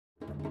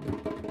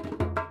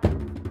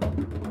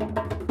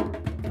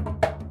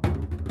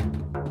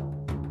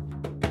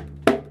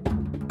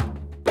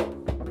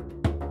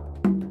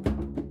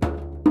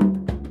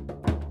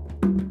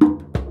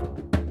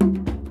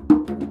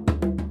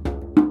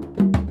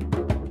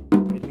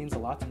It means a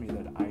lot to me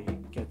that I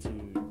get to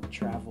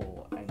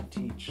travel and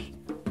teach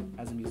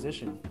as a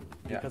musician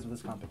because of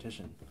this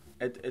competition.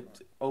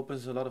 It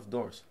opens a lot of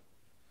doors.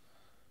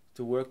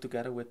 To work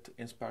together with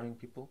inspiring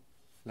people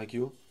like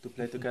you, to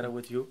play together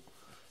with you,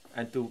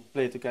 and to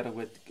play together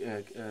with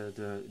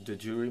the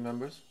jury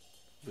members,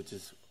 which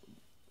is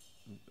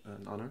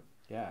an honor.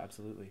 Yeah,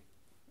 absolutely.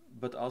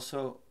 But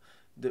also,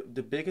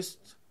 the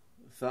biggest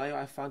value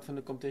I found from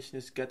the competition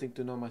is getting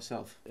to know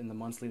myself. In the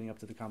months leading up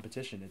to the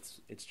competition,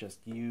 it's just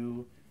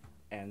you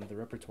and the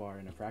repertoire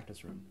in a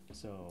practice room.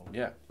 So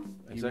Yeah,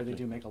 exactly. You really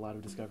do make a lot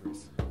of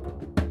discoveries.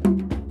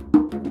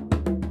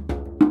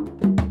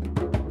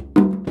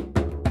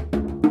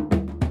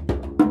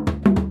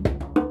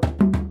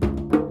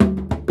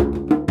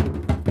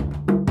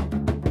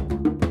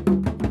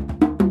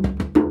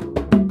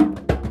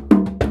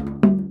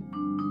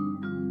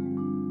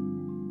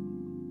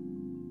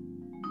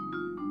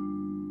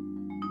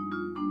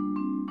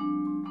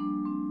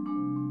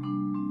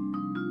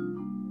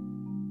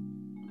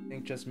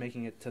 Just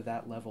making it to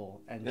that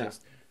level and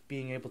just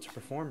being able to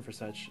perform for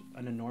such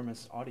an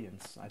enormous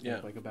audience. I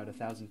think like about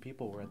 1,000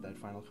 people were at that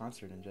final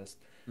concert, and just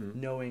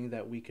knowing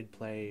that we could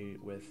play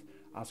with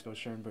Asko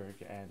Schoenberg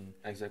and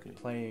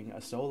playing a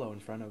solo in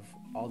front of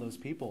all those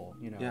people,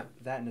 you know,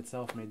 that in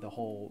itself made the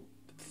whole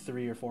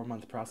 3 or 4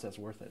 month process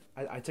worth it.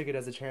 I took it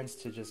as a chance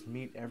to just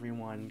meet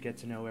everyone, get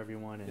to know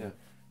everyone, and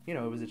you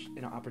know, it was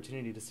an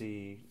opportunity to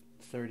see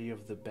 30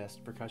 of the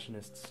best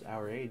percussionists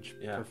our age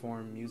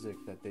perform music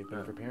that they've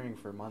been preparing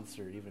for months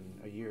or even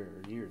a year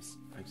or years.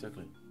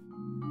 Exactly.